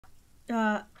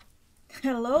Uh,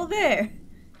 hello there.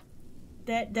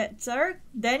 Sir?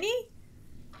 Denny?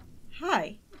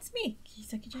 Hi, it's me,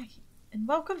 Kisaki Jackie. And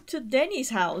welcome to Denny's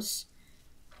house.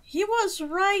 He was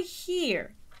right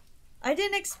here. I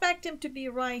didn't expect him to be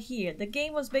right here. The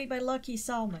game was made by Lucky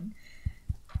Salmon.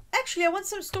 Actually, I want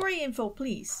some story info,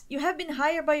 please. You have been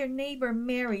hired by your neighbor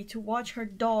Mary to watch her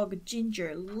dog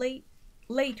Ginger late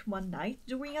one night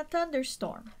during a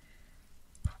thunderstorm.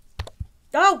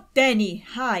 Oh, Denny,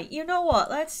 hi. You know what?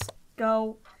 Let's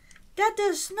go. That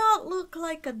does not look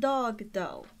like a dog,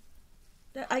 though.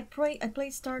 I played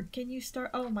start. Can you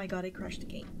start? Oh my god, I crashed the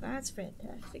game. That's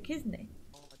fantastic, isn't it?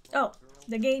 Oh,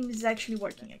 the game is actually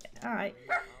working again. Alright.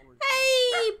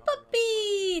 Hey,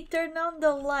 puppy! Turn on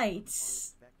the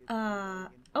lights.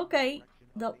 Okay.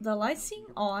 The lights seem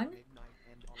on.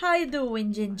 How you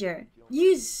doing, Ginger?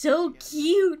 You're so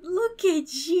cute. Look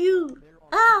at you.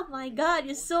 Oh my god,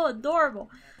 you're so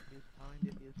adorable.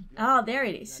 Oh, there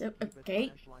it is.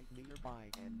 Okay.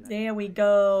 There we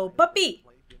go. Puppy!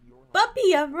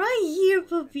 Puppy, I'm right here,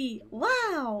 puppy.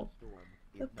 Wow.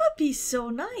 The puppy's so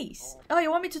nice. Oh,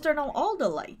 you want me to turn on all the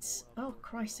lights? Oh,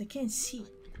 Christ, I can't see.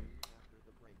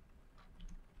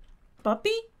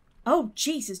 Puppy? Oh,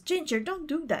 Jesus, Ginger, don't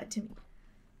do that to me.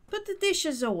 Put the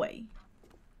dishes away.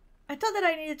 I thought that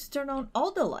I needed to turn on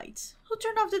all the lights. Who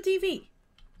turned off the TV?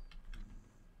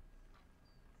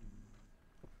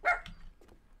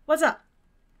 What's up?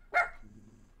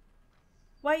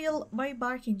 Why you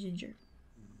barking, Ginger?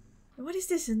 What is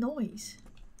this noise?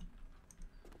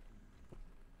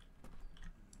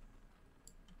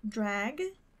 Drag.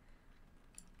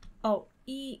 Oh,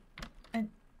 E and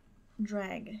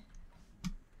drag.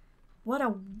 What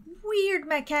a weird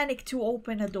mechanic to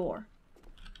open a door.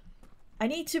 I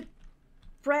need to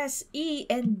press E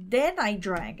and then I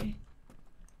drag.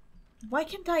 Why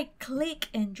can't I click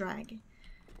and drag?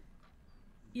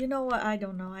 You know what? I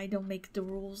don't know. I don't make the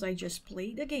rules. I just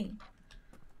play the game.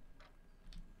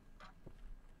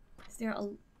 Is there a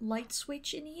light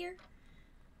switch in here?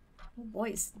 Oh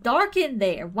boy, it's dark in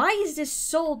there. Why is this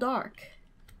so dark?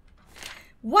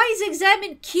 Why is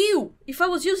examine Q? If I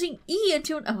was using E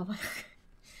until... Oh.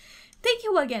 Thank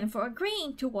you again for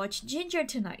agreeing to watch Ginger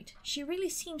tonight. She really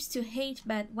seems to hate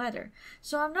bad weather,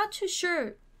 so I'm not too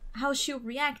sure how she'll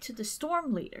react to the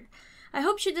storm later. I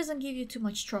hope she doesn't give you too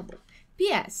much trouble.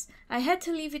 P.S. I had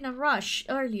to leave in a rush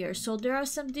earlier, so there are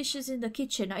some dishes in the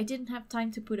kitchen I didn't have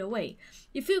time to put away.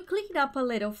 If you clean up a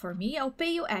little for me, I'll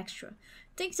pay you extra.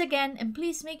 Thanks again, and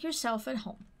please make yourself at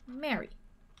home. Mary.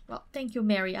 Well, thank you,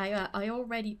 Mary. I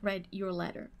already read your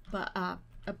letter, but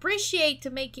appreciate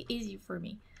to make it easy for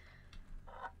me.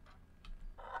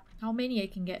 How many I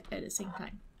can get at the same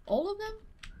time? All of them?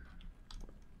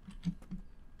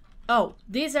 Oh,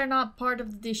 these are not part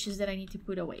of the dishes that I need to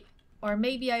put away. Or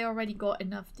maybe I already got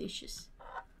enough dishes.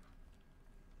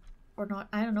 Or not,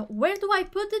 I don't know. Where do I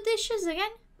put the dishes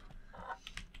again?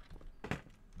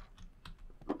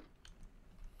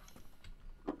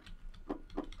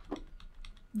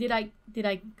 Did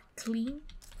I clean?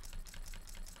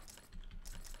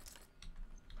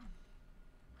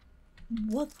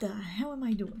 What the hell am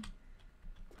I doing?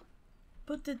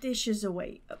 Put the dishes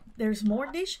away. There's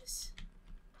more dishes?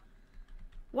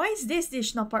 Why is this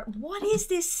dish not part? What is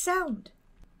this sound?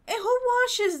 And who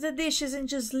washes the dishes and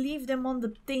just leave them on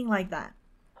the thing like that?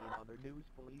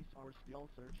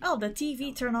 Oh, the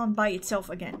TV turned on by itself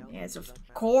again. Yes, of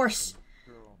course.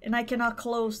 And I cannot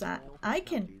close that. I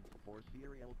can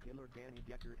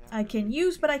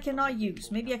use, but I cannot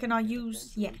use. Maybe I cannot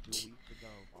use yet.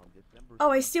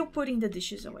 Oh, I'm still putting the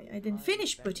dishes away. I didn't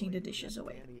finish putting the dishes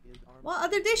away. What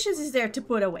other dishes is there to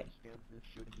put away?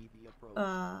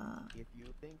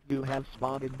 You have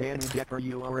spotted Danny Decker.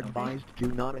 You are advised to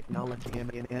not acknowledge him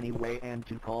in any way and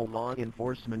to call law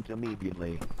enforcement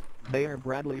immediately. Mayor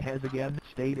Bradley has again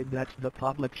stated that the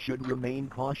public should remain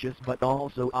cautious but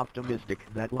also optimistic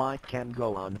that life can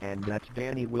go on and that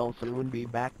Danny will soon be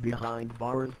back behind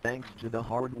bars thanks to the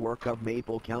hard work of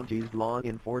Maple County's law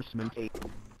enforcement aid.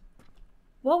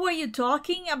 What were you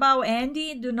talking about,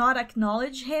 Andy? Do not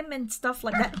acknowledge him and stuff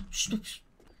like that.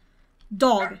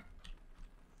 Dog.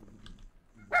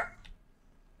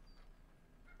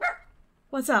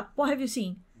 What's up? What have you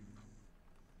seen?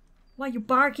 Why are you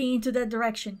barking into that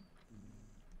direction?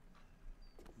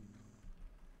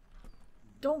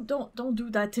 Don't do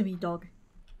that to me, dog.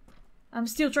 I'm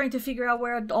still trying to figure out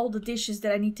where are all the dishes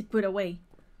that I need to put away.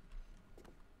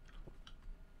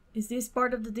 Is this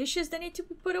part of the dishes that need to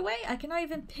be put away? I cannot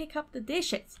even pick up the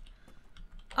dishes.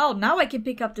 Oh, now I can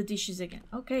pick up the dishes again.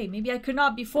 Okay, maybe I could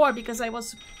not before because I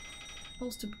was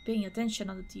supposed to be paying attention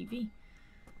on the TV.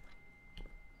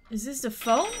 Is this the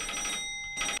phone?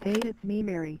 Hey, it's me,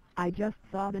 Mary. I just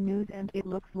saw the news and it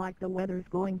looks like the weather's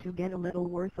going to get a little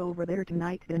worse over there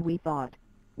tonight than we thought.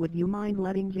 Would you mind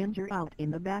letting Ginger out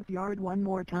in the backyard one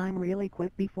more time really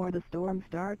quick before the storm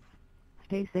starts?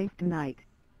 Stay safe tonight.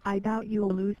 I doubt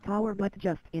you'll lose power, but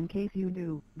just in case you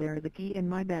do, there's a key in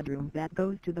my bedroom that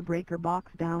goes to the breaker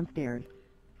box downstairs.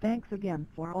 Thanks again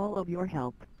for all of your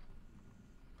help.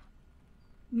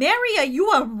 Mary, are you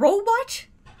a robot?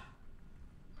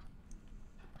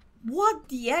 What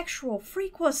the actual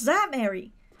freak was that,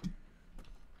 Mary?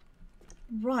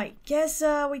 Right, guess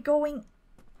we're going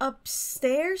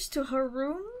upstairs to her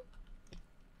room?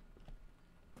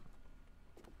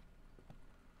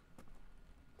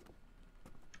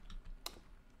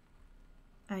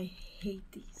 I hate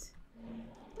these.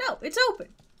 No, it's open.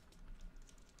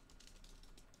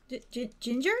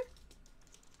 Ginger?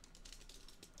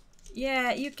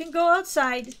 Yeah, you can go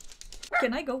outside.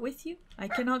 Can I go with you? I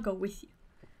cannot go with you.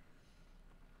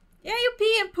 Yeah, you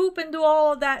pee and poop and do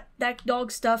all of that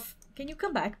dog stuff. Can you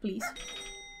come back, please?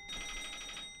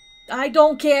 I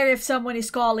don't care if someone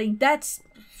is calling. That's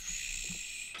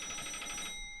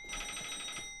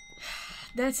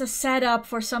a setup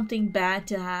for something bad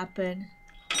to happen.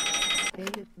 Hey,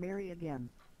 it's Mary again.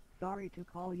 Sorry to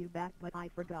call you back, but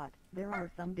I forgot. There are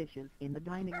some dishes in the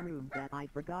dining room that I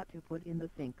forgot to put in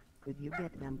the sink. Could you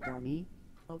get them for me?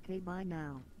 Okay, bye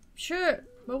now. Sure,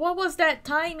 but what was that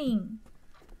timing?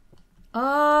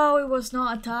 Oh, it was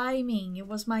not a timing. It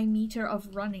was my meter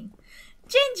of running.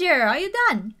 Ginger, are you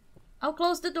done? I'll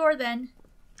close the door then.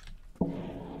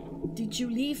 Did you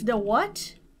leave the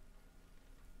what?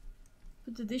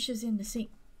 Put the dishes in the sink.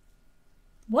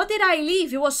 What did I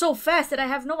leave? It was so fast that I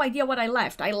have no idea what I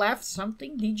left. I left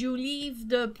something. Did you leave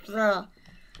the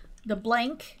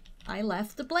blank? I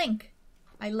left the blank.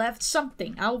 I left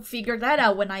something. I'll figure that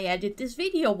out when I edit this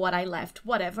video, what I left.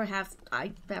 Whatever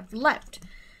I have left.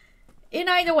 In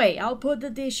either way, I'll put the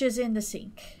dishes in the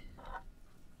sink.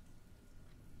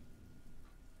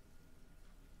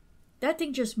 That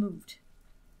thing just moved.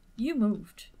 You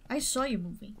moved. I saw you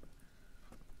moving.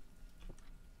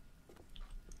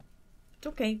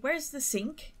 Okay, where's the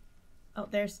sink? Oh,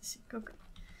 there's the sink. Okay.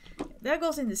 That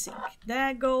goes in the sink.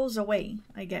 That goes away,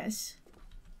 I guess.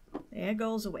 There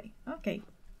goes away. Okay.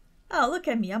 Oh, look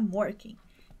at me. I'm working.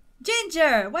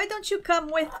 Ginger, why don't you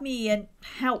come with me and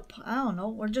help? I don't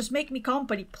know. Or just make me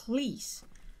company, please.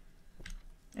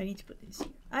 I need to put this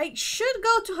here. I should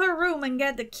go to her room and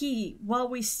get the key while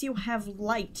we still have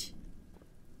light.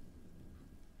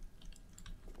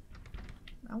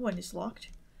 That one is locked.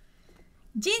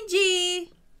 Gingy!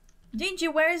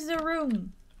 Gingy, where's the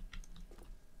room?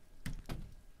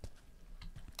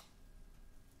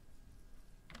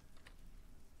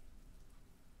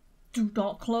 Do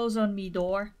not close on me,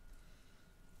 door.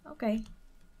 Okay.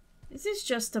 This is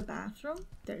just a bathroom.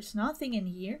 There's nothing in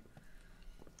here.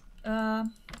 Ah.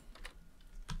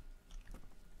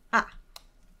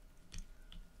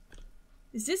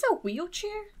 Is this a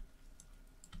wheelchair?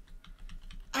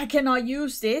 I cannot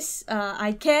use this.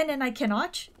 I can and I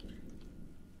cannot.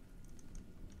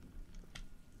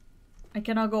 I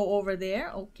cannot go over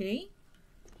there. Okay.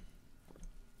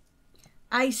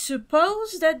 I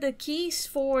suppose that the keys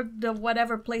for the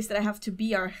whatever place that I have to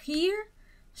be are here.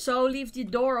 So I'll leave the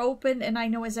door open and I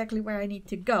know exactly where I need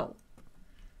to go.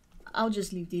 I'll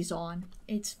just leave these on.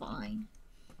 It's fine.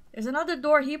 There's another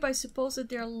door here, but I suppose that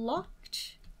they're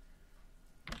locked.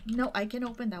 No, I can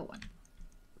open that one.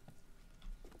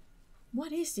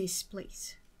 What is this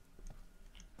place?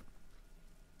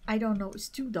 I don't know. It's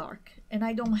too dark. And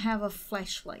I don't have a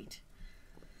flashlight.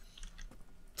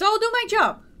 So I'll do my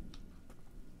job.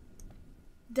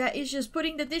 That is just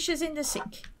putting the dishes in the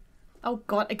sink. Oh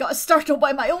god, I got startled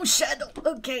by my own shadow.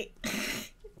 Okay.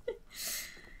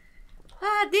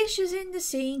 Dishes in the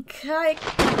sink.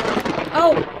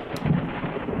 Oh!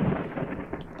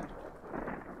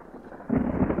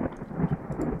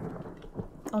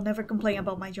 I'll never complain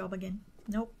about my job again.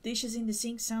 Nope, dishes in the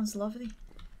sink sounds lovely.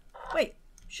 Wait,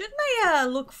 shouldn't I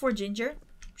look for Ginger?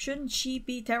 Shouldn't she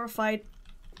be terrified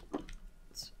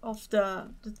of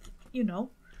the you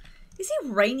know? Is it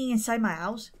raining inside my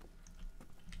house?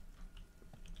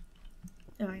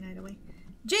 Oh, either way.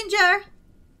 Ginger!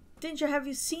 Ginger, have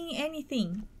you seen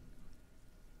anything?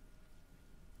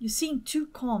 You seem too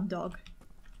calm, dog.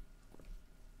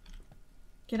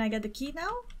 Can I get the key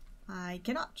now? I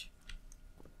cannot.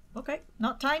 Okay,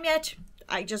 not time yet.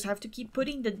 I just have to keep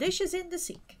putting the dishes in the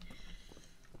sink.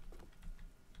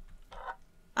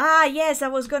 Ah, yes, I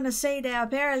was gonna say that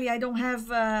apparently I don't have,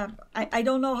 I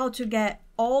don't know how to get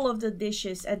all of the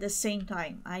dishes at the same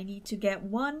time. I need to get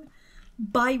one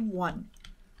by one.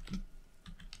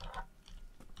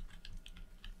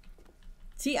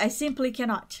 See, I simply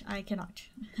cannot. I cannot.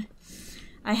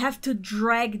 I have to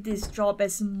drag this job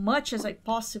as much as I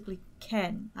possibly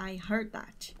can. I heard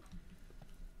that.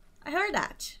 I heard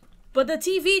that. But the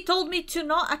TV told me to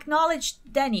not acknowledge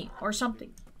Danny or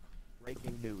something.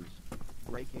 Breaking news.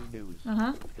 Breaking news.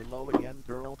 Uh-huh. Below again,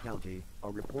 Turtle County. A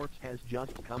report has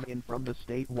just come in from the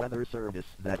State Weather Service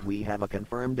that we have a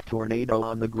confirmed tornado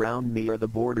on the ground near the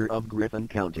border of Griffin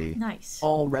County. Nice.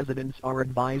 All residents are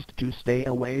advised to stay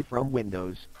away from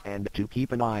windows and to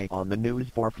keep an eye on the news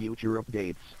for future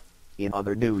updates. In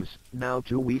other news, now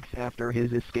 2 weeks after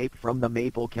his escape from the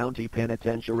Maple County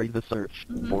Penitentiary, the search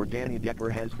for Danny Decker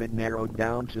has been narrowed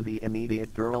down to the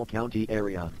immediate Turtle County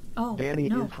area. Oh, Danny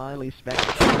no. is highly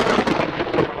speculative.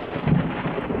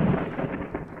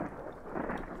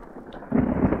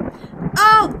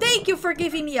 Oh, thank you for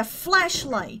giving me a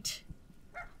flashlight.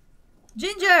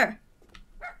 Ginger!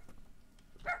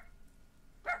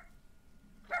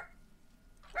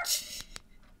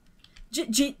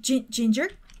 Ginger?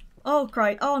 Oh,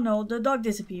 cried. Oh no, the dog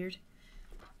disappeared.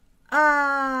 Can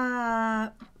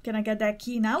I get that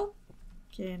key now?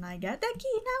 Can I get that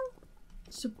key now?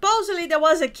 Supposedly there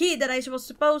was a key that I was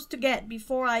supposed to get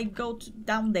before I go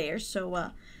down there,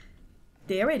 so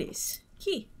there it is.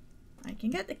 Key. I can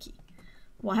get the key.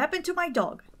 What happened to my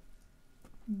dog?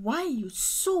 Why are you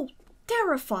so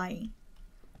terrifying?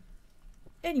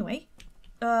 Anyway,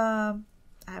 I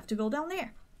have to go down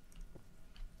there.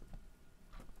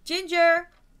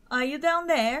 Ginger, are you down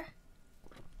there?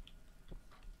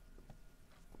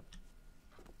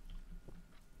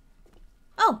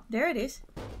 Oh, there it is.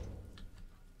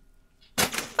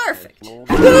 Perfect.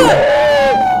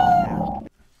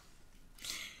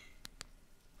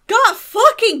 God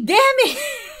fucking damn it!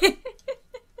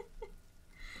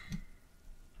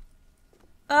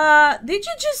 Did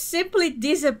you just simply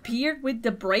disappear with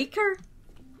the breaker?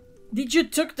 Did you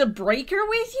took the breaker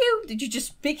with you? Did you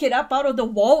just pick it up out of the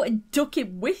wall and took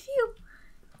it with you?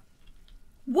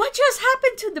 What just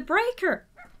happened to the breaker?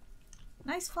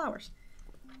 Nice flowers.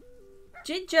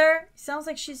 Ginger. Sounds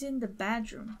like she's in the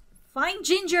bedroom. Find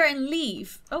Ginger and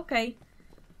leave. Okay.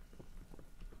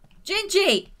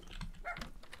 Gingy!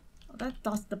 Oh,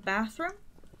 that's the bathroom?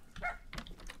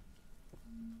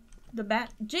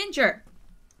 Ginger!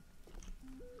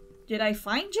 Did I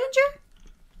find Ginger?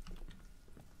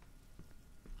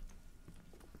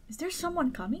 Is there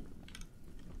someone coming?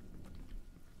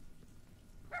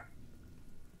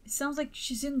 It sounds like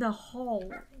she's in the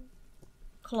hall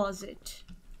closet.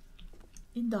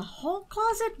 In the hall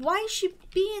closet? Why is she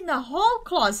be in the hall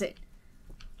closet?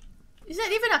 Is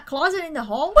that even a closet in the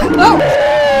hall?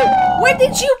 Oh! Where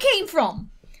did you came from?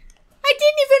 I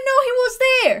didn't even know he was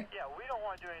there. Yeah, we don't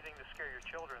want to do anything to scare your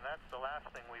children. That's the last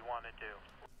thing we want to do.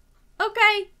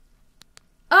 Okay.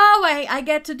 Oh, wait, I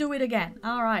get to do it again.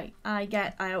 Alright,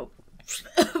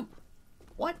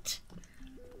 What?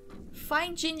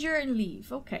 Find Ginger and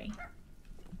leave. Okay.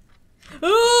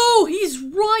 Oh, he's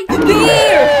right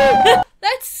there!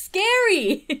 That's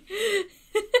scary! Yeah,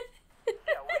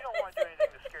 we don't want to do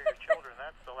anything to scare your children.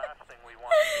 That's the last thing we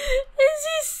want to do. Is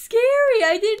he scary?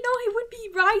 I didn't know he would be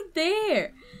right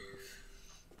there.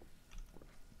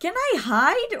 Can I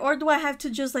hide, or do I have to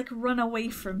just like run away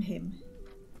from him?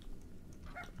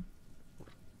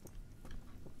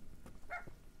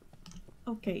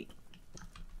 Okay.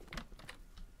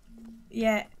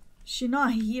 Yeah, she's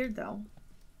not here though.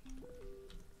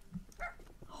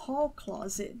 Hall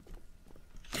closet.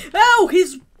 Oh,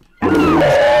 he's... I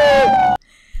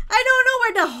don't know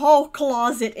where the hall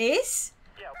closet is.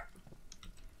 Yeah.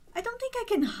 I don't think I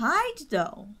can hide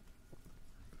though.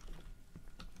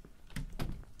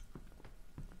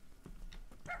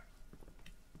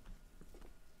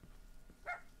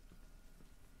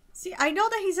 See, I know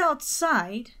that he's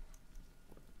outside.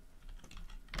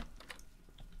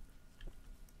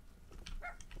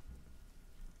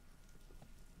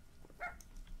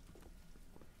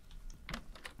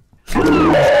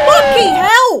 Fucking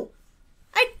hell!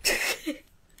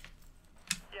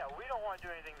 Yeah, we don't want to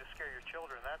do anything to scare your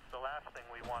children. That's the last thing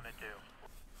we want to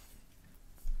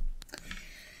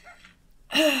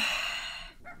do.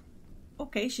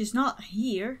 Okay, she's not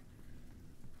here.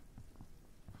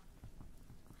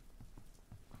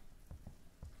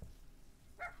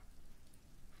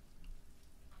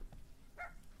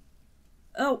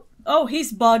 Oh,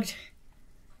 he's bugged.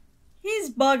 He's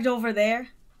bugged over there.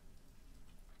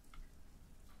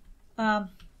 And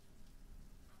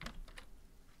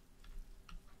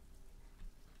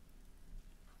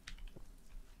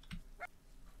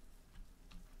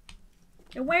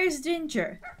where's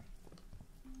Ginger?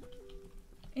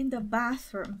 In the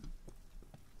bathroom.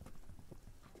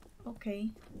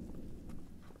 Okay.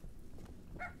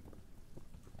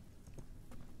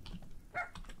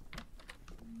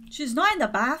 She's not in the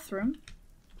bathroom.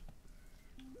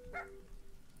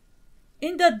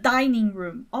 In the dining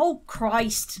room. Oh,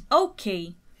 Christ.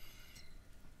 Okay.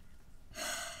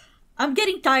 I'm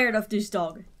getting tired of this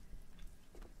dog.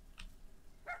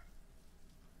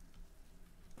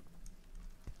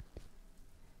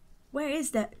 Where is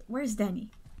that? Where's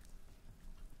Danny?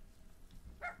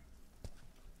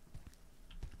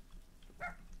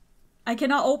 I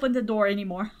cannot open the door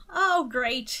anymore. Oh,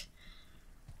 great.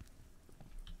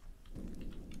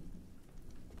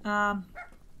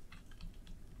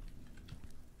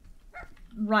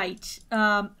 Right.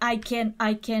 I can't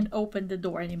open the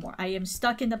door anymore. I am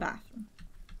stuck in the bathroom.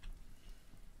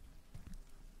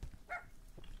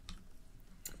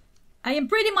 I am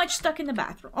pretty much stuck in the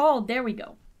bathroom. Oh, there we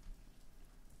go.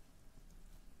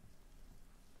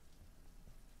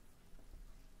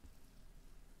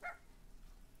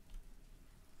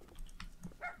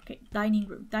 Okay, dining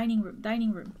room, dining room,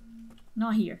 dining room.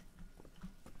 Not here.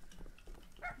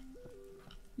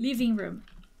 Living room.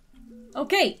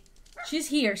 Okay, she's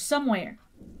here somewhere.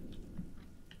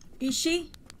 Is she?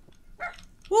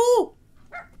 Ooh!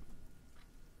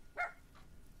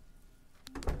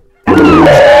 Yeah,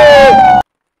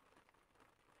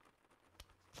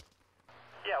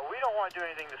 we don't want to do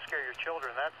anything to scare your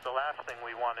children. That's the last thing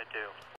we want to do.